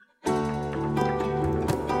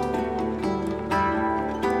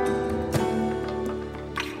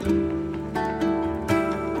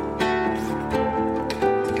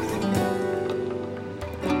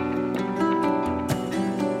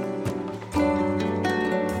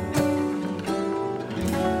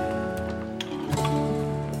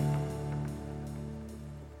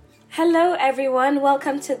Hello, everyone.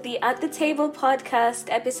 Welcome to the At the Table podcast,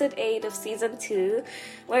 episode 8 of season 2.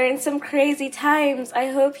 We're in some crazy times. I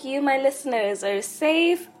hope you, my listeners, are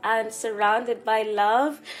safe and surrounded by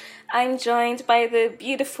love. I'm joined by the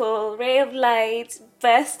beautiful ray of light,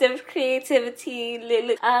 best of creativity,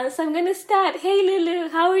 Lulu. So I'm going to start. Hey, Lulu,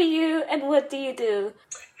 how are you and what do you do?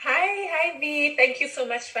 Hi, B. Thank you so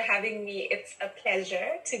much for having me. It's a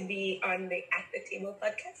pleasure to be on the At the Table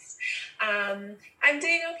podcast. I'm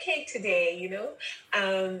doing okay today,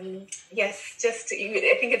 Yes, I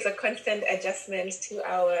think it's a constant adjustment to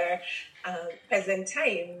our present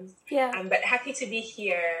times. Yeah. But happy to be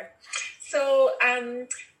here. So I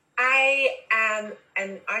am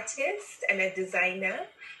an artist and a designer.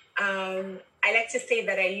 I like to say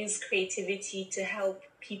that I use creativity to help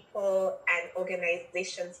people and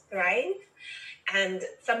organizations thrive. And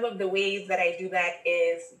some of the ways that I do that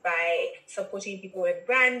is by supporting people with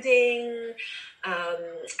branding.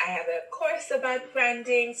 I have a course about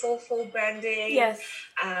branding, Soulful branding. Yes.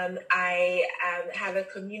 I have a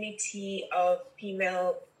community of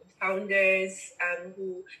female founders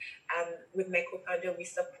who, with my co-founder, we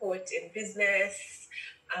support in business.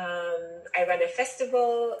 I run a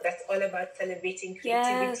festival that's all about celebrating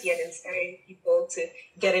creativity and inspiring people to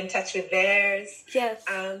get in touch with theirs. Yes.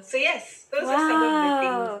 Those are some of the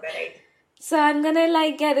things that I do. So I'm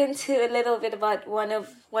gonna get into a little bit about one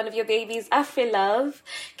of your babies, Afrilove.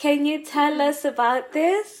 Can you tell us about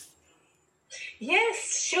this?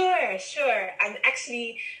 Yes, sure. And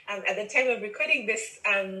actually, at the time of recording this,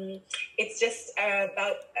 it's just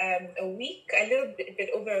about a week, a little bit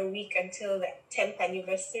over a week until the 10th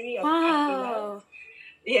anniversary of Afrilove.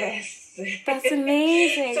 Yes. That's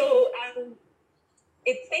amazing. So,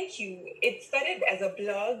 thank you. It started as a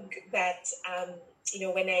blog that,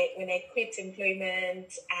 when I quit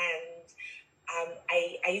employment and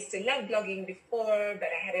I used to love blogging before, but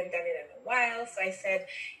I hadn't done it in a while. So I said,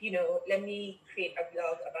 let me create a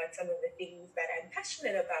blog about some of the things that I'm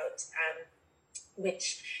passionate about,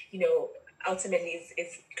 which, ultimately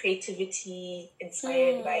is creativity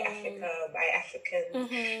inspired by Africa, by Africans.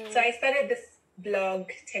 Mm-hmm. So I started this blog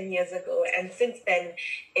 10 years ago, and since then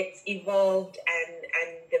it's evolved and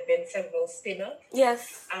there have been several spin-offs.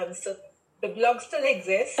 Yes. So the blog still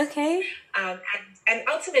exists. Okay. And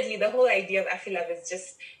ultimately, the whole idea of Afrilove is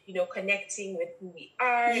just, connecting with who we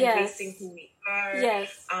are, embracing who we are,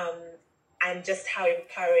 and just how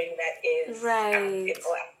empowering that is in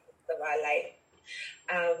all aspects of our life.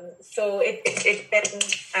 So it's been,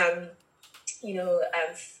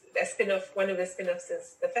 a spin-off. One of the spin-offs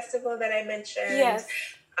is the festival that I mentioned. Yes.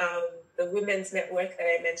 The women's network that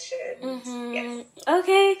I mentioned. Mm-hmm. Yes.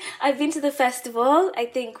 Okay, I've been to the festival, I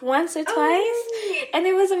think once or twice, and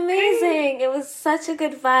it was amazing. It was such a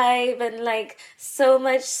good vibe and so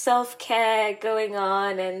much self-care going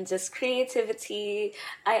on and just creativity.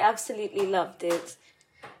 I absolutely loved it.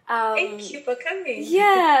 Thank you for coming.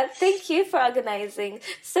 Yeah, thank you for organizing.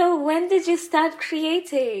 So when did you start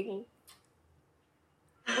creating?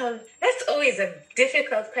 That's always a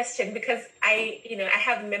difficult question because I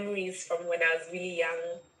have memories from when I was really young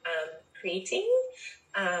creating.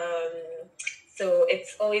 So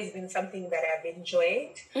it's always been something that I've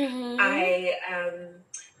enjoyed. Mm-hmm. I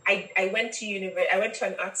went to I went to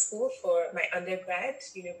an art school for my undergrad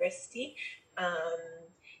university.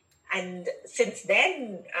 And since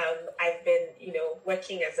then, I've been,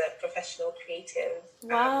 working as a professional creative.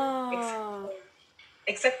 Wow.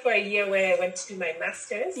 Except for a year where I went to do my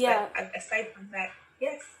master's. Yeah. But aside from that,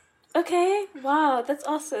 yes. Okay. Wow, that's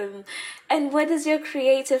awesome. And what does your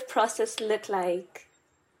creative process look like?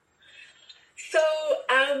 So,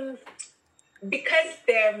 because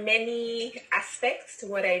there are many aspects to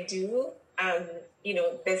what I do,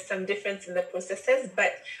 there's some difference in the processes,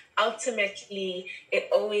 but ultimately it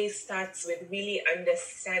always starts with really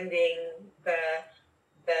understanding the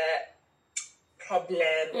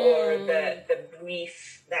problem or the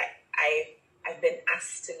brief that I've been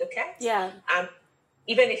asked to look at. Yeah.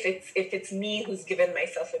 Even if it's me who's given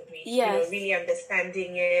myself a brief, really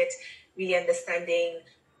understanding it, really understanding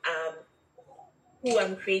who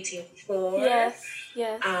I'm creating for. Yes.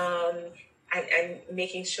 And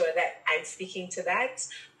making sure that I'm speaking to that.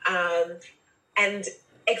 And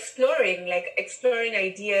exploring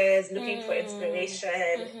ideas, looking for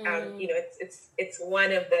inspiration. Mm-hmm. It's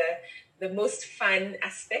one of the most fun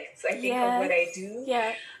aspects, I think, of what I do.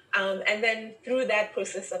 Yeah. And then through that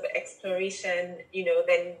process of exploration,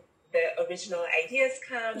 then the original ideas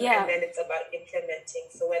come, and then it's about implementing.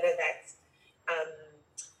 So whether that's,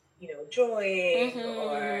 drawing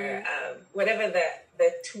or whatever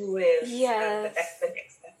the tool is, that's the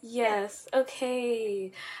next step. Yes.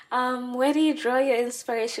 Okay. Where do you draw your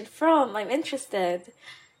inspiration from? I'm interested.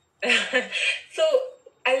 So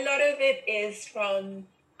a lot of it is from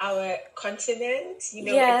our continent. It's so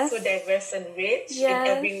Yes. diverse and rich in Yes.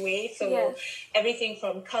 every way. So Yes. everything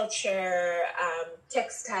from culture,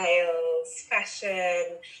 textiles,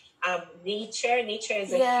 fashion, nature. Nature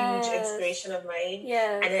is a huge Yes. inspiration of mine.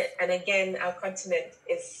 Yes. And again, our continent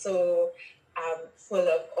is so full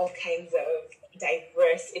of all kinds of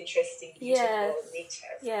diverse, interesting, beautiful Yes.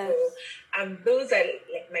 nature. Yes. So those are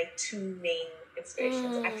like my two main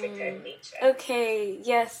inspirations, Africa and nature. Okay,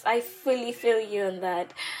 yes, I fully feel you on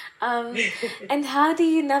that. And how do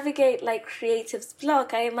you navigate like creative's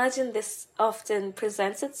block? I imagine this often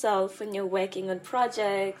presents itself when you're working on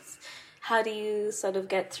projects. How do you sort of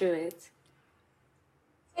get through it?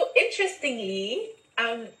 So interestingly,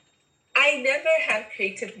 I never have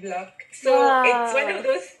creative block. So it's one Wow. of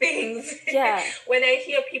those things. Yeah. When I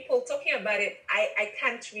hear people talking about it, I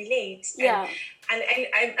can't relate. Yeah. And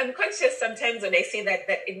I'm conscious sometimes when I say that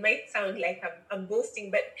it might sound like I'm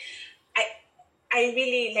boasting, but I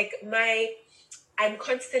really I'm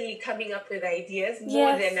constantly coming up with ideas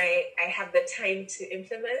more than I have the time to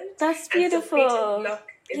implement. That's And so beautiful. creative block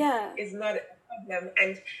Yeah. is not a problem.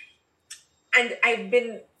 And I've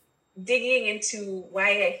been digging into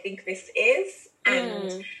why I think this is,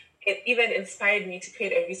 and it even inspired me to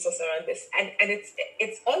create a resource around this. And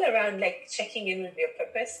it's all around like checking in with your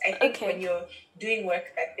purpose. I think Okay. when you're doing work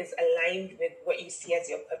that is aligned with what you see as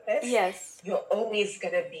your purpose, Yes. you're always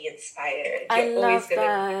gonna be inspired. I You're love always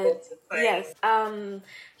gonna be able that. to find. Yes.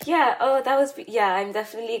 Yeah. Oh, that was. Yeah, I'm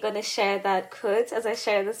definitely gonna share that quote as I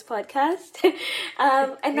share this podcast.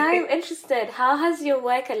 And now I'm interested. How has your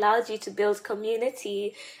work allowed you to build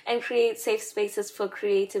community and create safe spaces for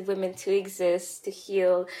creative women to exist, to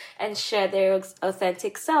heal, and share their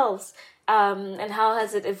authentic selves? And how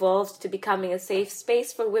has it evolved to becoming a safe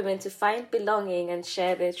space for women to find belonging and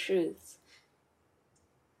share their truths?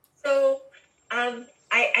 So,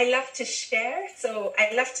 I love to share. So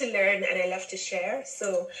I love to learn and I love to share.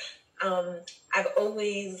 So, I've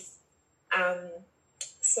always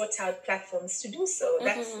sought out platforms to do so.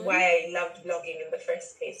 That's why I loved blogging in the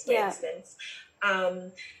first place, for instance.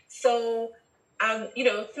 So,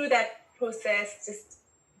 through that process, just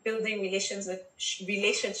building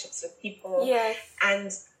relationships with people,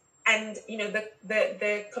 and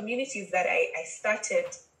the communities that I started,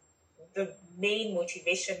 the main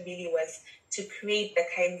motivation really was to create the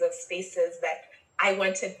kinds of spaces that I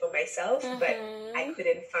wanted for myself, but I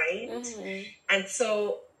couldn't find. And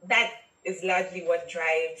so that is largely what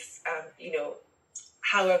drives,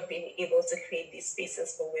 how I've been able to create these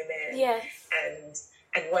spaces for women,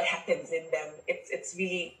 and what happens in them. It's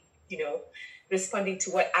really, responding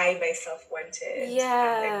to what I myself wanted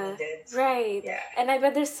and needed. Right. Yeah. And I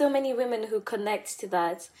bet there's so many women who connect to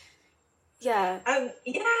that. Yeah.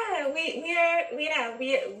 We've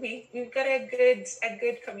got a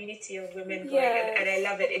good community of women going, and I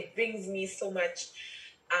love it. It brings me so much.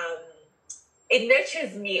 It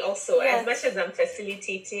nurtures me also as much as I'm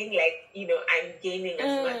facilitating. I'm gaining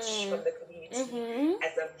as much from the community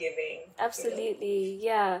as I'm giving. Absolutely,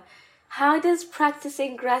 yeah. How does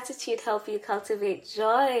practicing gratitude help you cultivate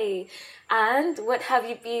joy? And what have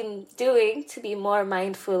you been doing to be more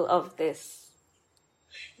mindful of this?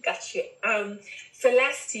 Gotcha. So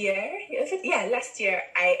last year,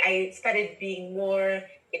 I started being more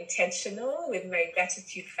intentional with my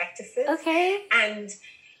gratitude practices. Okay. And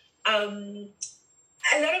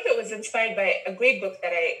a lot of it was inspired by a great book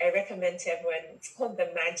that I recommend to everyone. It's called The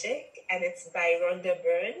Magic, and it's by Rhonda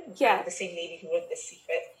Byrne, the same lady who wrote The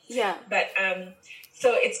Secret. Yeah. But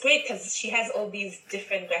so it's great because she has all these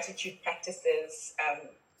different gratitude practices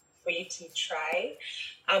for you to try.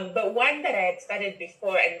 But one that I had started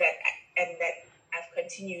before and that I've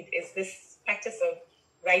continued is this practice of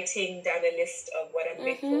writing down a list of what I'm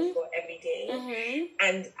grateful for every day.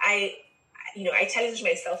 And I challenge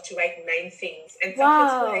myself to write 9 things. And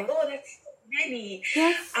sometimes people are like, oh, that's so many.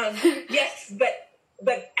 Yes. Yes,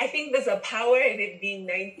 but I think there's a power in it being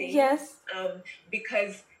 9 things. Yes.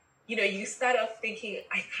 Because, you start off thinking,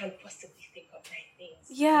 I can't possibly think of 9 things.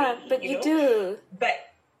 Yeah, maybe, but you do.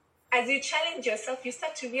 But as you challenge yourself, you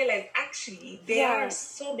start to realize, actually, there are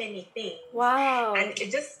so many things. Wow. And it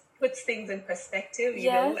just puts things in perspective,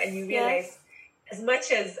 and you realize, as much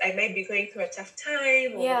as I might be going through a tough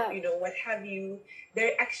time or, what have you,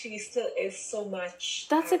 there actually still is so much.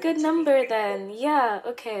 That's a good number then. Yeah,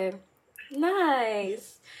 okay.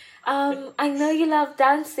 Nice. I know you love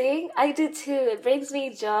dancing. I do too. It brings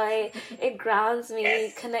me joy. It grounds me,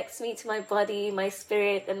 Yes. connects me to my body, my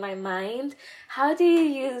spirit, and my mind. How do you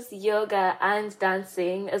use yoga and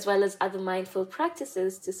dancing, as well as other mindful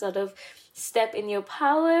practices, to sort of step in your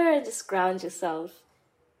power and just ground yourself?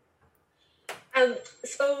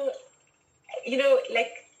 So,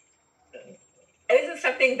 like, this is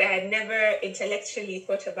something that I never intellectually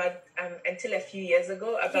thought about until a few years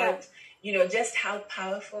ago, about just how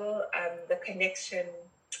powerful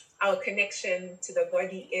our connection to the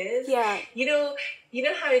body is. Yeah. You know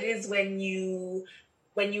how it is when you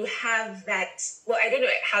have that. Well, I don't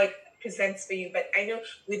know how it presents for you, but I know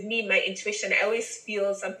with me, my intuition, I always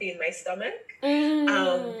feel something in my stomach.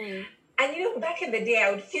 And back in the day,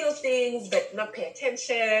 I would feel things but not pay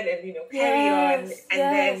attention and carry on, and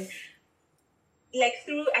then, like,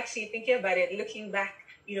 through actually thinking about it, looking back,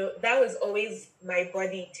 that was always my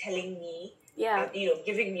body telling me,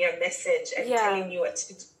 giving me a message and telling me what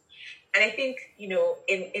to do. And I think,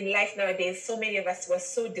 in life nowadays, so many of us were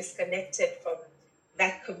so disconnected from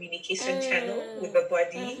that communication channel with the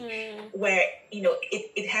body, where,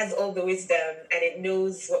 it has all the wisdom and it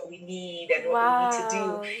knows what we need and what we need to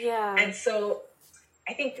do. Yeah. And so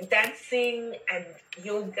I think dancing and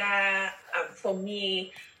yoga, for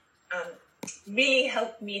me, really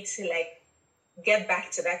helped me to, like, get back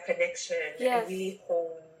to that connection and really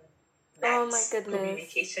hone that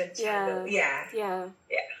communication channel. Yeah.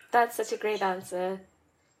 That's such a great answer.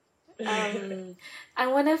 I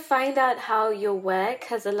want to find out how your work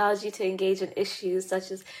has allowed you to engage in issues such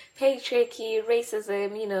as patriarchy,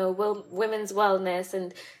 racism, women's wellness,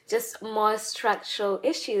 and just more structural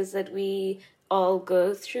issues that we all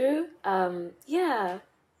go through.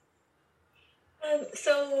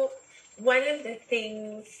 So one of the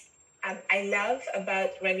things I love about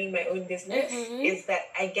running my own business is that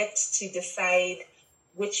I get to decide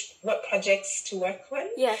what projects to work on.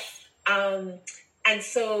 Yes. And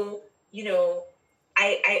so,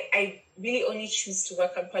 I really only choose to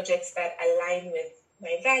work on projects that align with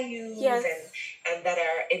my values and that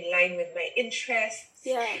are in line with my interests.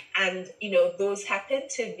 Yeah. And, those happen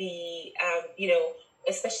to be,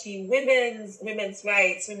 especially women's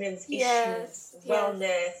rights, women's issues,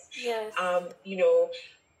 wellness,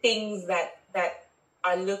 things that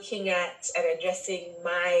are looking at and addressing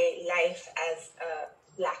my life as a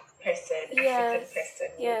Black person, African person,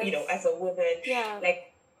 as a woman. Yeah.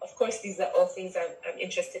 Like, of course, these are all things I'm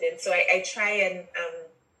interested in. So I try and,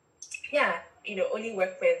 only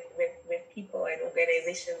work with people and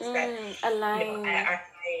organizations that align. Are aligned.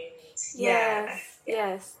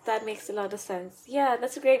 Yes, that makes a lot of sense. Yeah,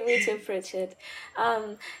 that's a great way to approach it.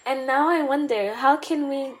 And now I wonder, how can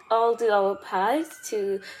we all do our part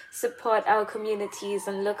to support our communities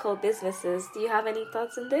and local businesses? Do you have any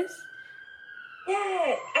thoughts on this?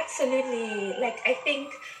 Yeah, absolutely. Like, I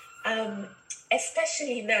think,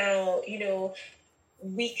 especially now,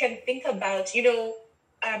 we can think about,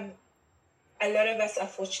 a lot of us are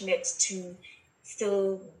fortunate to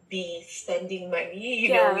still be spending money.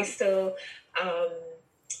 We still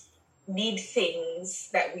need things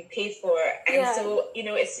that we pay for. And so,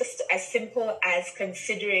 it's just as simple as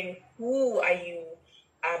considering who are you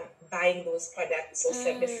buying those products or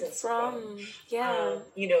services from.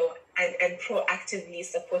 And proactively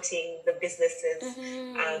supporting the businesses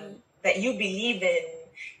that you believe in,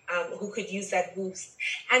 who could use that boost.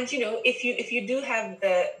 And if you do have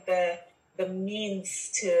the means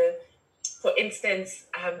to, for instance,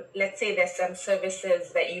 let's say there's some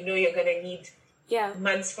services that you're going to need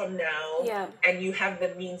months from now, and you have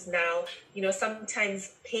the means now,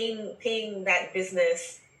 sometimes paying that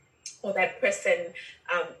business or that person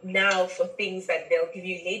now for things that they'll give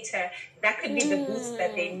you later, that could be the boost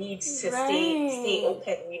that they need to stay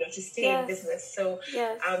open, to stay in business. So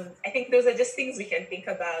I think those are just things we can think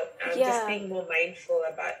about, just being more mindful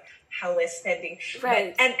about how we're spending.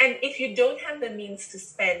 Right. But, and if you don't have the means to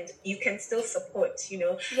spend, you can still support,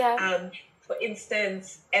 for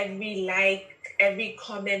instance, every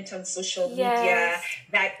comment on social media,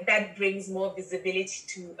 that brings more visibility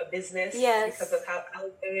to a business because of how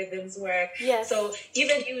algorithms work. So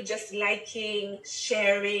even you just liking,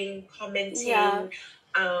 sharing, commenting,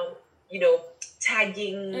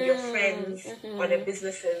 tagging your friends on a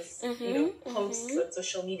business's posts on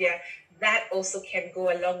social media, that also can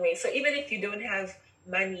go a long way. So even if you don't have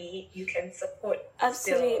money, you can support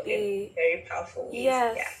still in very powerful ways.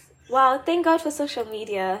 Yes. Yeah. Wow, thank God for social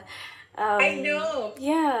media. I know.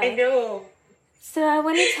 Yeah. I know. So I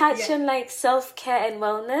want to touch Yeah. on like self-care and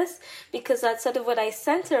wellness because that's sort of what I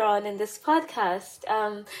center on in this podcast.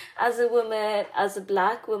 As a woman, as a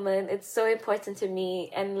Black woman, it's so important to me,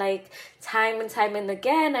 and like time and time and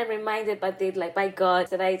again, I'm reminded by God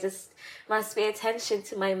that I just must pay attention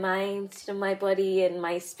to my mind, to my body, and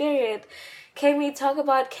my spirit. Can we talk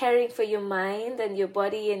about caring for your mind and your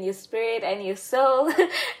body and your spirit and your soul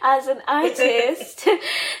as an artist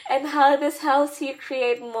and how this helps you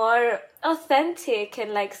create more authentic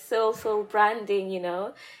and like soulful branding,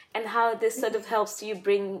 and how this sort of helps you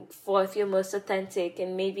bring forth your most authentic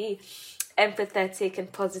and maybe empathetic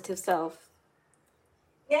and positive self?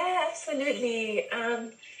 Yeah, absolutely.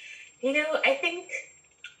 I think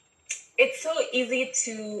it's so easy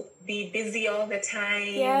to be busy all the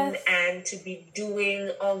time Yes. and to be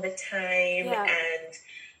doing all the time Yeah. and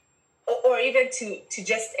or even to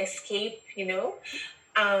just escape,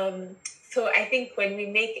 So I think when we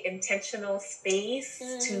make intentional space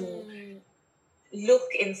to look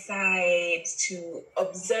inside, to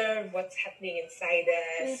observe what's happening inside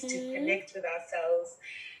us, to connect with ourselves,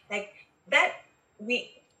 like that, we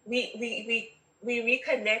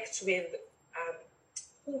reconnect with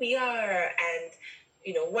who we are and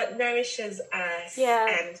what nourishes us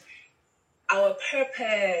and our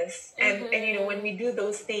purpose and when we do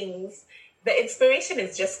those things, the inspiration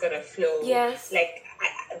is just gonna flow. Yes. Like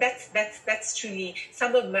that's truly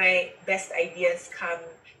some of my best ideas come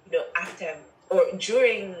after or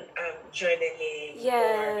during journaling.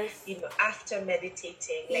 Yes. Or after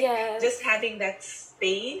meditating, like Yes. just having that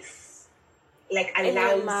space like In your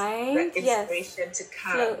allows mind, the inspiration to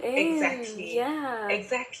come. flow in. Exactly. Yeah.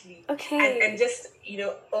 Exactly. Okay. And just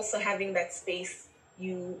also having that space,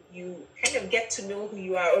 you kind of get to know who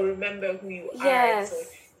you are or remember who you are, so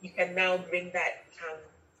you can now bring that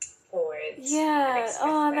forward. Yeah.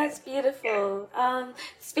 Oh, that's beautiful. Yeah.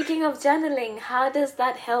 Speaking of journaling, how does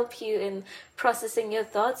that help you in processing your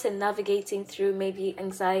thoughts and navigating through maybe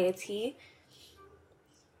anxiety?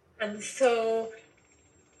 So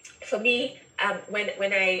for me,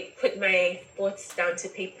 when I put my thoughts down to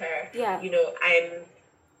paper,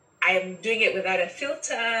 I'm doing it without a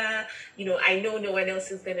filter. I know no one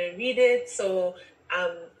else is gonna read it, so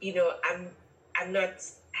I'm not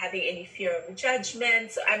having any fear of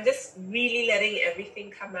judgment. So I'm just really letting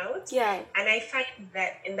everything come out. Yeah. And I find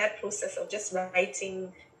that in that process of just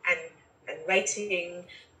writing and writing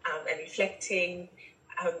and reflecting,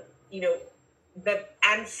 the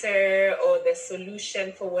answer or the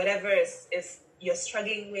solution for whatever is you're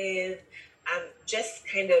struggling with just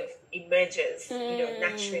kind of emerges,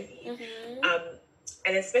 naturally.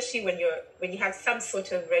 And especially when you have some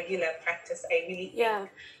sort of regular practice, I really think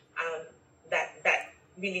that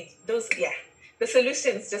really the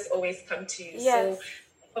solutions just always come to you. Yes.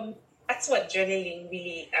 So that's what journaling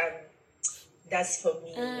really does for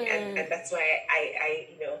me, and that's why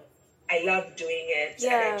I love doing it,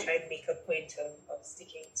 and I try and make a point of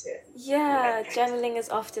sticking to journaling as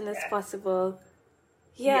often as possible.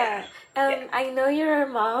 Yeah. I know you're a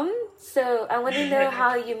mom, so I want to know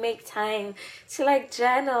how you make time to like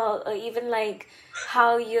journal, or even like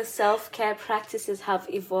how your self-care practices have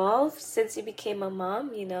evolved since you became a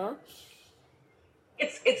mom,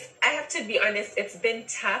 It's I have to be honest, it's been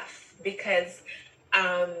tough because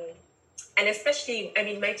and especially, I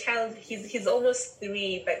mean, my child, he's almost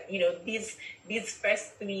 3, but these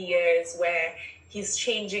first 3 years where he's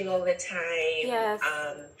changing all the time. Yes.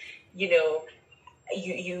 You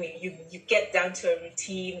get down to a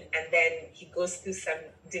routine, and then he goes through some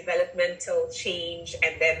developmental change,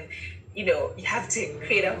 and then you have to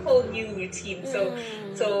create a whole new routine. So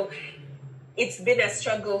it's been a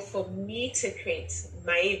struggle for me to create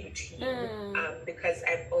my routine because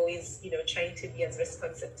I'm always trying to be as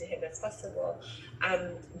responsive to him as possible.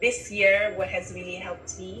 This year, what has really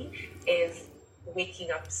helped me is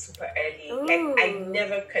waking up super early. Ooh. Like, I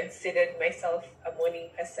never considered myself a morning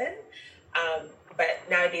person. But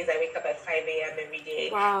nowadays I wake up at 5 a.m. every day.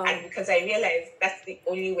 Wow. And because I realize that's the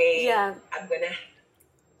only way I'm going to have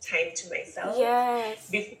time to myself. Yes.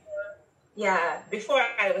 Before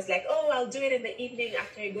I was like, I'll do it in the evening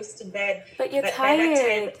after he goes to bed. But you're tired. By that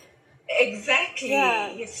time, exactly.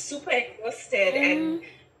 You're super exhausted and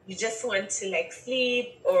you just want to like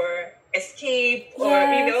sleep or escape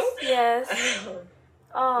Yes.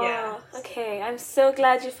 Okay. I'm so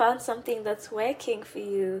glad you found something that's working for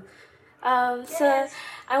you. So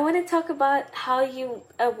I want to talk about how you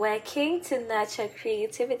are working to nurture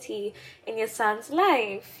creativity in your son's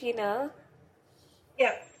life,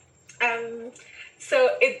 Yeah.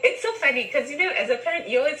 So it's so funny because, as a parent,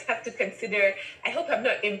 you always have to consider, I hope I'm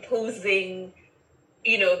not imposing,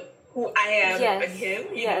 who I am Yes. on him.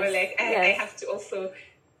 Yes. Like I have to also,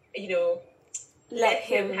 let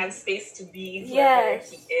him have space to be whoever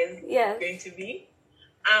he is going to be.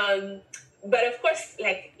 But of course,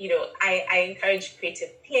 like, I encourage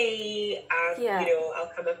creative play.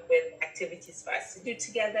 I'll come up with activities for us to do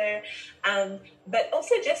together. But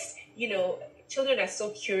also just, children are so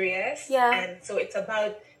curious. And so it's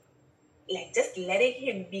about like just letting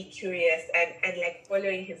him be curious and like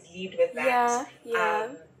following his lead with that.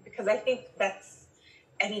 Because I think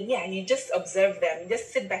you just observe them,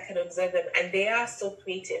 just sit back and observe them, and they are so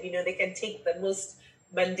creative. They can take the most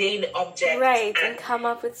mundane object and come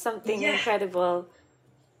up with something incredible.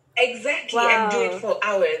 Exactly. And do it for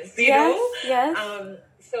hours, you know?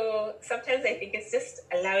 So sometimes I think it's just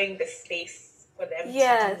allowing the space for them to do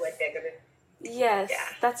what they're going to do. Yes,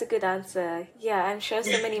 that's a good answer. Yeah, I'm sure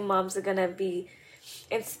so many moms are going to be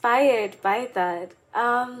inspired by that.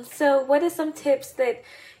 So what are some tips that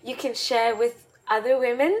you can share with other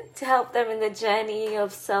women to help them in the journey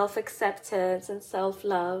of self-acceptance and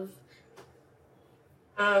self-love?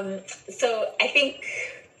 So I think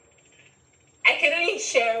I can only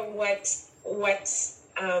share what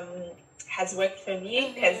has worked for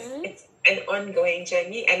me, because it's an ongoing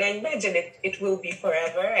journey, and I imagine it will be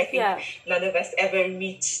forever. I think none of us ever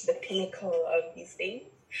reach the pinnacle of these things.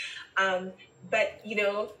 But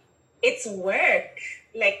it's work.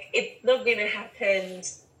 Like, it's not going to happen.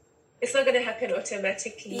 It's not going to happen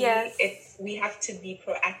automatically. We have to be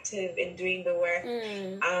proactive in doing the work.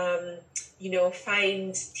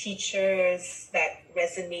 Find teachers that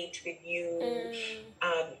resonate with you.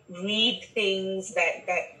 Read things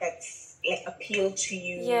that's like appeal to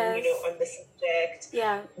you, on the subject.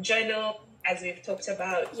 Journal, as we've talked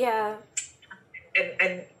about.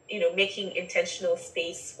 And making intentional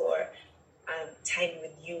space for time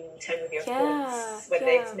with you, time with your thoughts, whether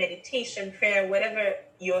it's meditation, prayer, whatever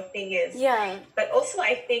your thing is. But also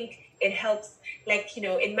I think it helps, like,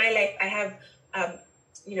 in my life, I have,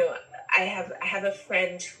 I have a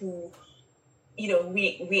friend who,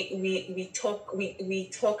 we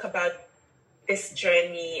talk about this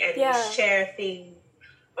journey, and we share things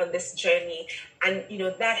on this journey. And,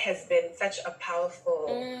 that has been such a powerful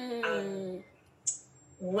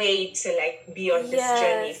way to like be on this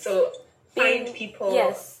journey. So find people,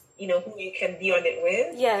 who you can be on it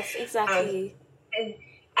with. Yes, exactly.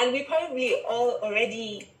 And we probably all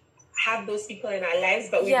already have those people in our lives,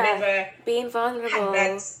 but we've never being vulnerable. Had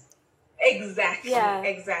that. Exactly.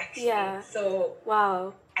 So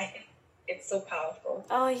wow, I think it's so powerful.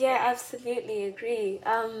 Oh yeah, absolutely agree.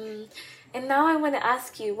 And now I want to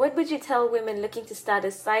ask you, what would you tell women looking to start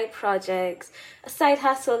a side project, a side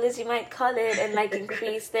hustle as you might call it, and like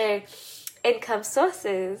increase their income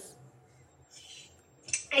sources?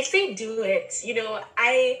 I say do it.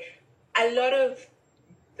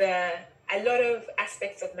 A lot of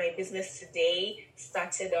aspects of my business today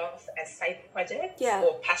started off as side projects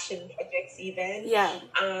or passion projects even.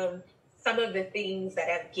 Some of the things that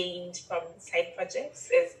I've gained from side projects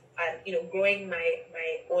is, growing my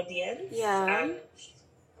audience.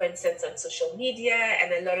 For instance, on social media,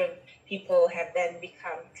 and a lot of people have then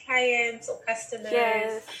become clients or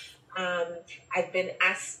customers. I've been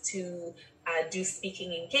asked to do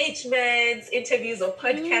speaking engagements, interviews, or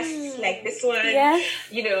podcasts like this one.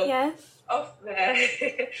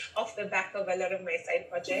 Off the back of a lot of my side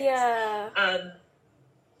projects.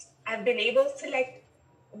 I've been able to like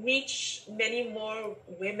reach many more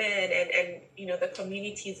women and the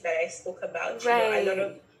communities that I spoke about. A lot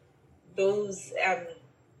of those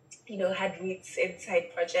had roots in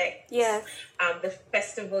side projects. The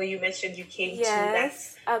festival you mentioned you came to,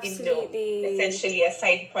 that's absolutely essentially a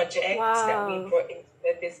side project that we brought into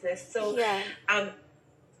the business. So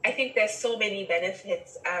I think there's so many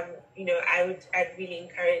benefits. I'd really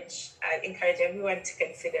encourage everyone to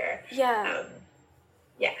consider.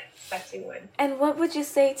 Starting one. And what would you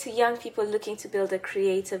say to young people looking to build a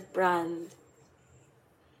creative brand?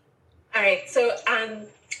 All right, so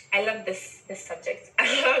I love this subject.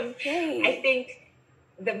 I think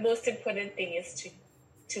the most important thing is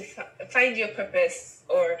to find your purpose,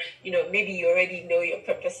 or maybe you already know your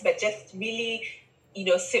purpose, but just really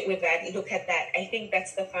sit with that, look at that. I think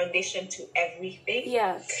that's the foundation to everything.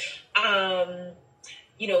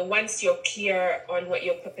 Once you're clear on what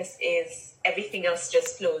your purpose is, everything else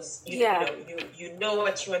just flows. You know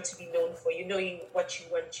what you want to be known for. What you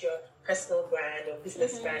want your personal brand or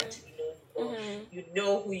business brand to be known for. You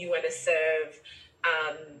know who you want to serve.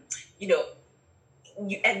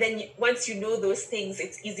 And then once you know those things,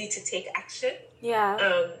 it's easy to take action.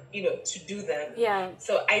 To do them.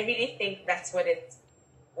 So I really think that's what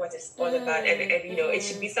what it's all about, and you know, it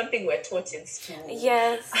should be something we're taught in school.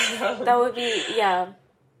 Yes, that would be, yeah.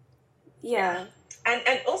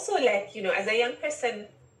 And also, like, you know, as a young person,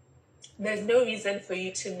 there's no reason for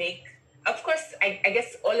you to make, of course, I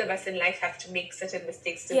guess all of us in life have to make certain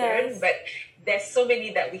mistakes to learn, but there's so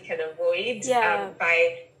many that we can avoid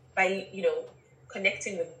by you know,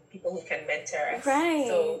 connecting with people who can mentor us. Right.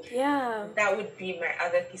 So that would be my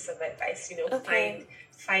other piece of advice, you know,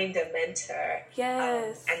 find a mentor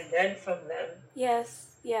and learn from them. Yes,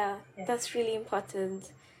 that's really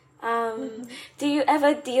important. Do you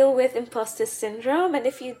ever deal with imposter syndrome? And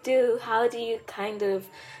if you do, how do you kind of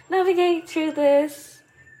navigate through this?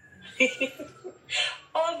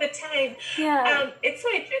 All the time. It's so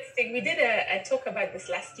interesting. We did a talk about this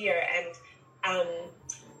last year, and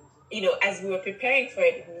you know, as we were preparing for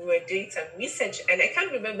it, we were doing some research, and I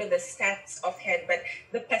can't remember the stats offhand, but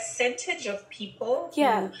the percentage of people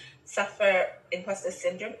who suffer imposter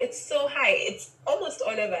syndrome, it's so high. It's almost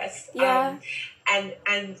all of us.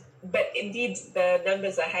 But indeed, the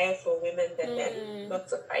numbers are higher for women than men. Not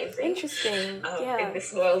surprising. Interesting. In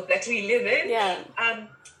this world that we live in.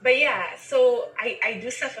 But so I do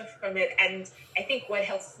suffer from it, and I think what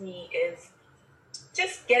helps me is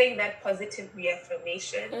just getting that positive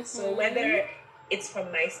reaffirmation. So whether it's from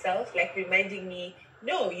myself, like reminding me,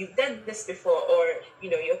 no, you've done this before, or you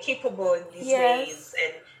know, you're capable in these ways,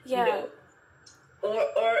 and you know,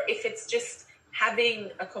 or if it's just having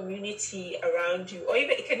a community around you, or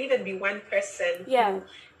even it can even be one person who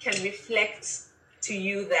can reflect to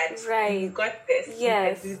you that you got this, you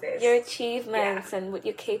can do this, your achievements and what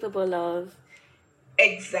you're capable of.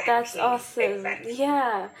 Exactly. That's awesome.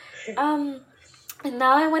 And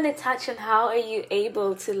now I want to touch on how are you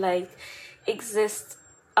able to like exist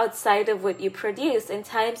outside of what you produce. In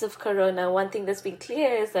times of Corona, one thing that's been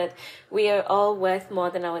clear is that we are all worth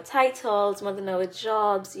more than our titles, more than our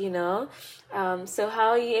jobs, you know. So how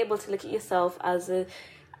are you able to look at yourself as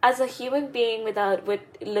a human being without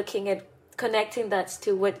looking at connecting that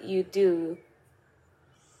to what you do?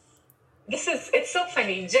 It's so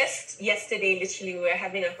funny. Just yesterday, literally, we were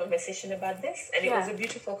having a conversation about this, and it was a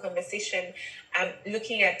beautiful conversation,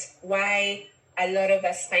 looking at why a lot of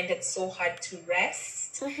us find it so hard to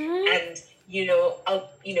rest. And, you know, a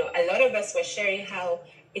lot of us were sharing how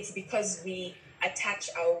it's because we attach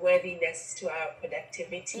our worthiness to our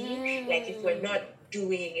productivity. Like if we're not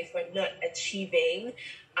doing, if we're not achieving,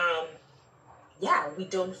 we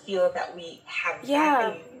don't feel that we have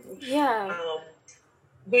value.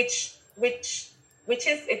 Which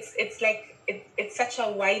is it's like it's such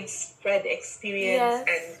a widespread experience,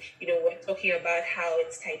 and you know, we're talking about how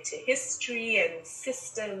it's tied to history and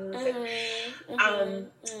systems,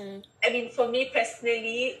 and I mean, for me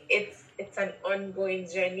personally, it's an ongoing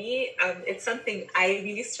journey. It's something I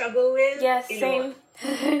really struggle with. Yes, same.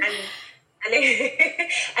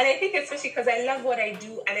 And I think especially because I love what I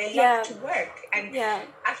do and I love to work. And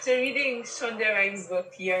after reading Shonda Rhimes'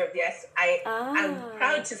 book, Year of Yes, I'm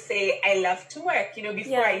proud to say I love to work. You know,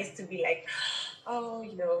 before I used to be like, oh,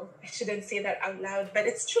 you know, I shouldn't say that out loud. But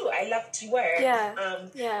it's true. I love to work.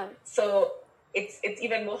 So it's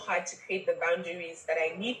even more hard to create the boundaries that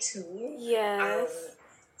I need to.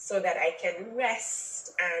 So that I can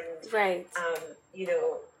rest and, you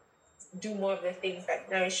know, do more of the things that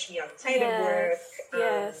nourish me outside of work.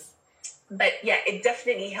 But it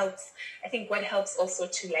definitely helps. I think what helps also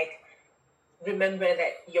to like remember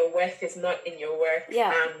that your worth is not in your work.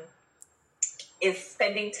 Is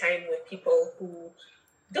spending time with people who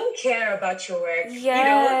don't care about your work. You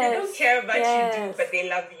know, they don't care about you, but they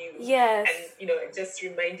love you. And you know, just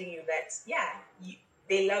reminding you that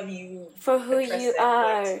they love you for who you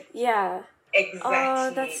are. Exactly.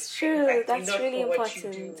 Oh, that's true. Exactly. That's Not really for what you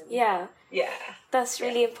important. do. That's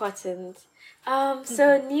really important.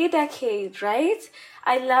 So new decade, right?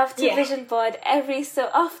 I love to vision board every so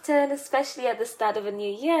often, especially at the start of a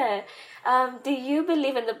new year. Do you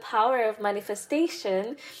believe in the power of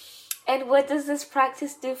manifestation? And what does this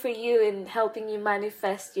practice do for you in helping you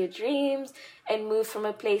manifest your dreams and move from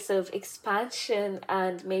a place of expansion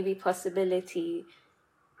and maybe possibility?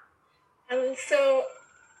 So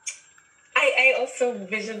I also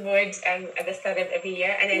vision board at the start of every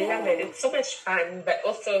year, and I love it. It's so much fun, but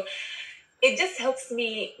also it just helps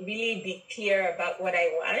me really be clear about what I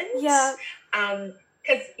want.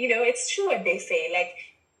 Because you know, it's true what they say. Like,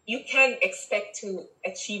 you can't expect to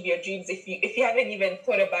achieve your dreams if you haven't even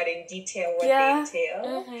thought about in detail what they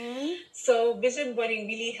entail. So vision boarding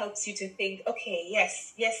really helps you to think, okay,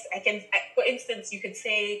 yes, I can. For instance, you could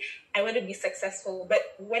say, I want to be successful,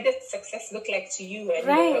 but what does success look like to you? And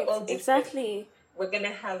we're all different. We're gonna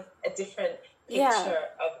have a different picture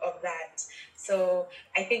of that. So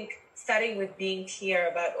I think starting with being clear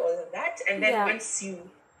about all of that, and then once you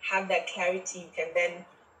have that clarity, you can then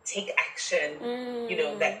take action,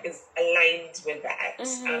 that is aligned with that.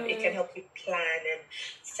 It can help you plan and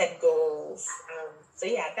set goals. So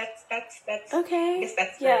yeah, that's okay. I guess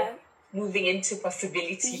that's the moving into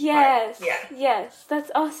possibility yes part. yes,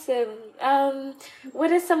 that's awesome.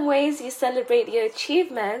 What are some ways you celebrate your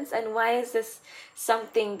achievements, and why is this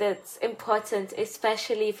something that's important,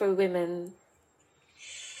 especially for women?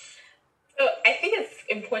 So I think it's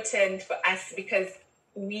important for us because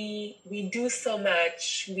we do so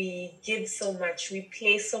much, we give so much, we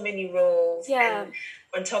play so many roles, and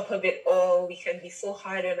on top of it all, we can be so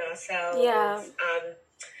hard on ourselves,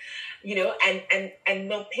 and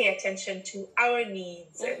not pay attention to our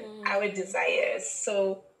needs and our desires.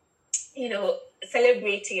 So,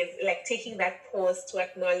 celebrating is like taking that pause to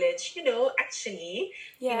acknowledge, actually,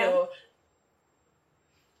 I'm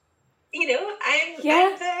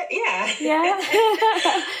the yes,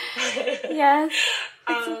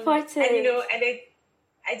 it's important. And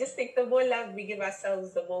I just think the more love we give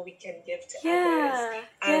ourselves, the more we can give to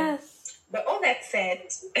others. But all that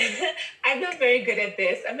said, I'm not very good at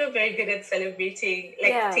this. I'm not very good at celebrating,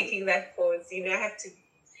 taking that pause. I have to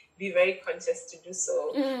be very conscious to do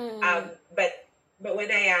so. But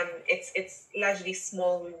when I am, it's largely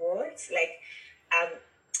small rewards,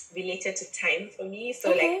 related to time for me.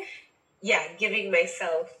 So giving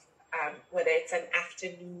myself, whether it's an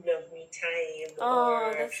afternoon of me time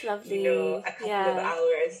or that's lovely. A couple of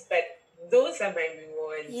hours, but those are my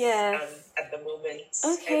rewards at the moment.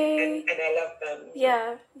 Okay. And I love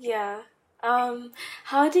them.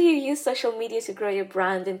 How do you use social media to grow your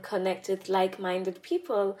brand and connect with like-minded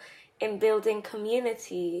people in building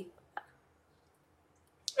community?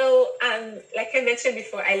 So, like I mentioned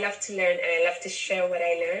before, I love to learn and I love to share what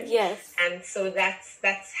I learn. Yes. And so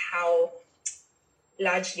that's how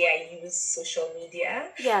largely I use social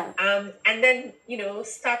media. Yeah. And then,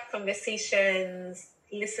 start conversations,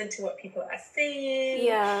 listen to what people are saying.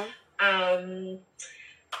 Yeah.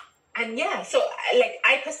 So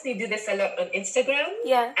I personally do this a lot on Instagram.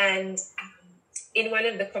 Yeah. And in one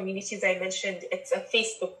of the communities I mentioned, it's a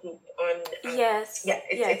Facebook group on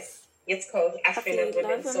it's called Affluent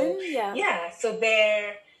Women. So so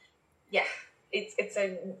there, it's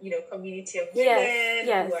a community of women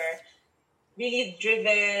who are really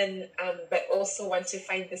driven, but also want to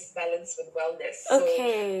find this balance with wellness.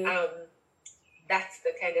 Okay. So that's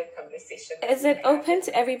the kind of conversation. Is it open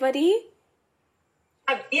to everybody?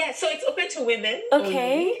 So it's open to women.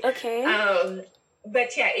 Okay. Only. Okay. But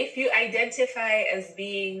if you identify as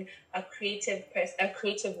being a creative person, a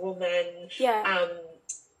creative woman,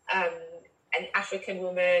 an African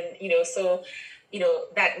woman, so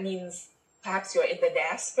that means perhaps you're in the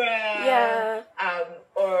diaspora,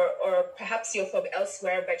 or perhaps you're from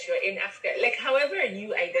elsewhere but you're in Africa. Like however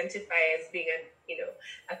you identify as being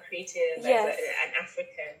a creative, as an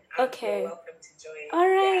African, you're welcome to join. All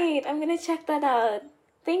right, I'm gonna check that out.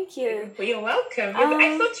 Thank you. You're welcome.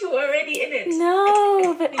 I thought you were already in it.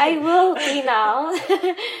 No, but I will be now.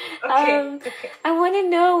 Okay. I want to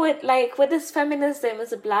know what does feminism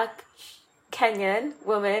as a Black Kenyan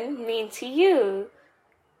woman mean to you?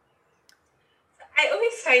 I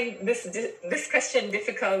always find this question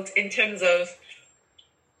difficult in terms of.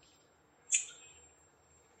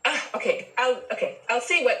 I'll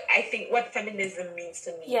say what I think what feminism means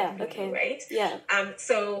to me. Yeah. Okay. Right. Yeah.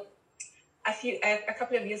 So a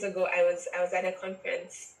couple of years ago, I was at a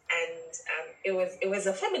conference, and it was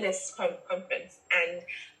a feminist conference,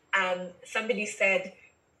 and somebody said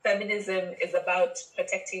feminism is about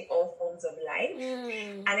protecting all forms of life,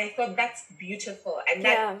 and I thought that's beautiful, and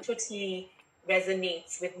that totally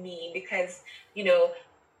resonates with me because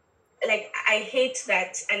I hate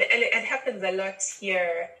that, and it happens a lot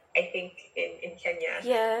here. I think in Kenya,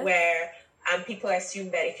 where people assume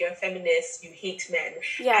that if you're a feminist, you hate men.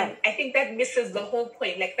 Yeah. And I think that misses the whole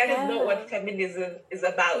point. Like, that is not what feminism is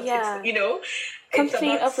about. Yeah. It's,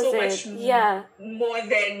 complete it's about opposite. so much more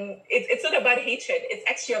than... It's not about hatred. It's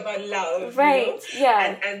actually about love. Right,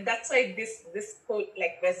 yeah. And that's why this quote,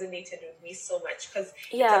 resonated with me so much. Because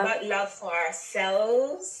it's about love for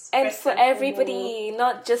ourselves. And for everybody,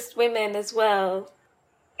 not just women as well.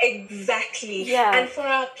 Exactly. Yeah. And for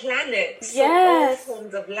our planet. So all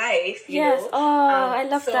forms of life, you know. I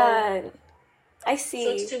love that. I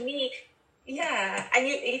see. So to me, and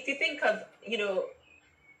if you think of,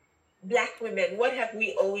 Black women, what have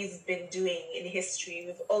we always been doing in history?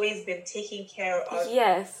 We've always been taking care of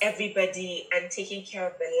everybody and taking care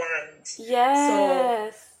of the land.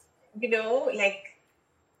 Yes. So,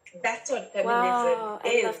 that's what feminism is.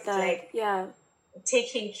 I love that.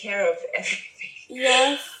 taking care of everything.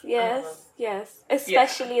 Yes, yes, yes.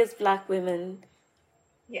 Especially as Black women.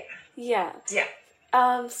 Yeah. Yeah. Yeah.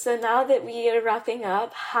 So now that we are wrapping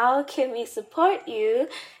up, how can we support you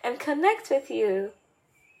and connect with you?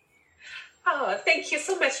 Oh, thank you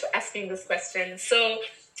so much for asking this question. So,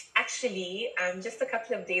 actually, just a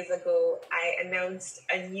couple of days ago, I announced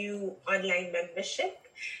a new online membership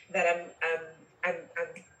that I'm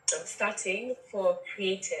starting for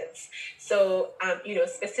creatives. So,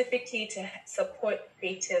 specifically to support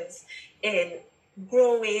creatives in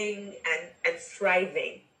growing and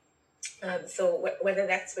thriving. So whether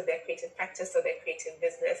that's with their creative practice or their creative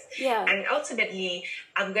business. Yeah. And ultimately,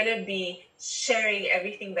 I'm going to be sharing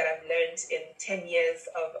everything that I've learned in 10 years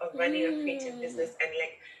of running a creative business and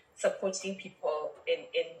like supporting people in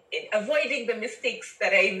avoiding the mistakes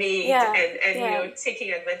that I made and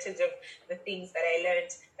taking advantage of the things that I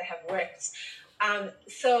learned that have worked.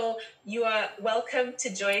 So you are welcome to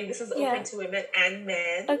join. This is open to women and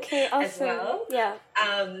men as well. Yeah.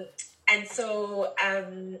 And so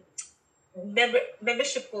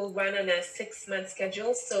membership will run on a 6-month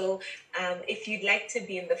schedule. So if you'd like to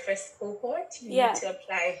be in the first cohort, you need to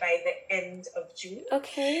apply by the end of June.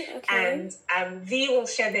 Okay. And V will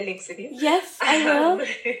share the links with you. Yes, I will.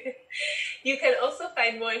 You can also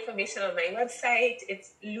find more information on my website.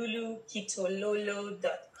 It's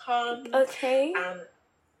lulukitololo.com. Okay. On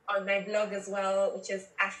my blog as well, which is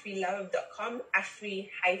afrilove.com,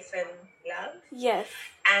 afri-love. Yes.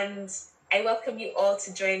 And I welcome you all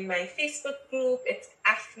to join my Facebook group. It's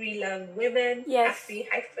Afri Love Women. Yes.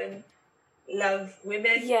 Afri-Love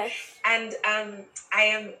Women. Yes. And I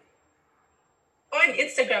am on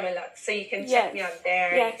Instagram a lot, so you can check me out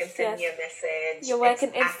there. Yes. You can send me a message. Your work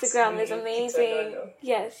on Instagram is amazing. Kitololo.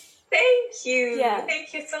 Yes. Thank you. Yeah.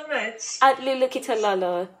 Thank you so much. At Lulu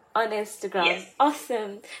Kitololo on Instagram. Yes.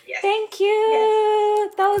 Awesome. Yes. Thank you.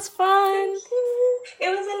 Yes. That was fun. Thank you. It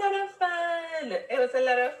was a lot of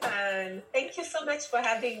fun. Thank you so much for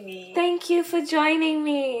having me. Thank you for joining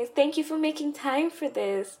me. Thank you for making time for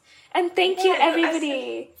this. And thank you,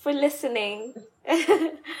 everybody, for listening.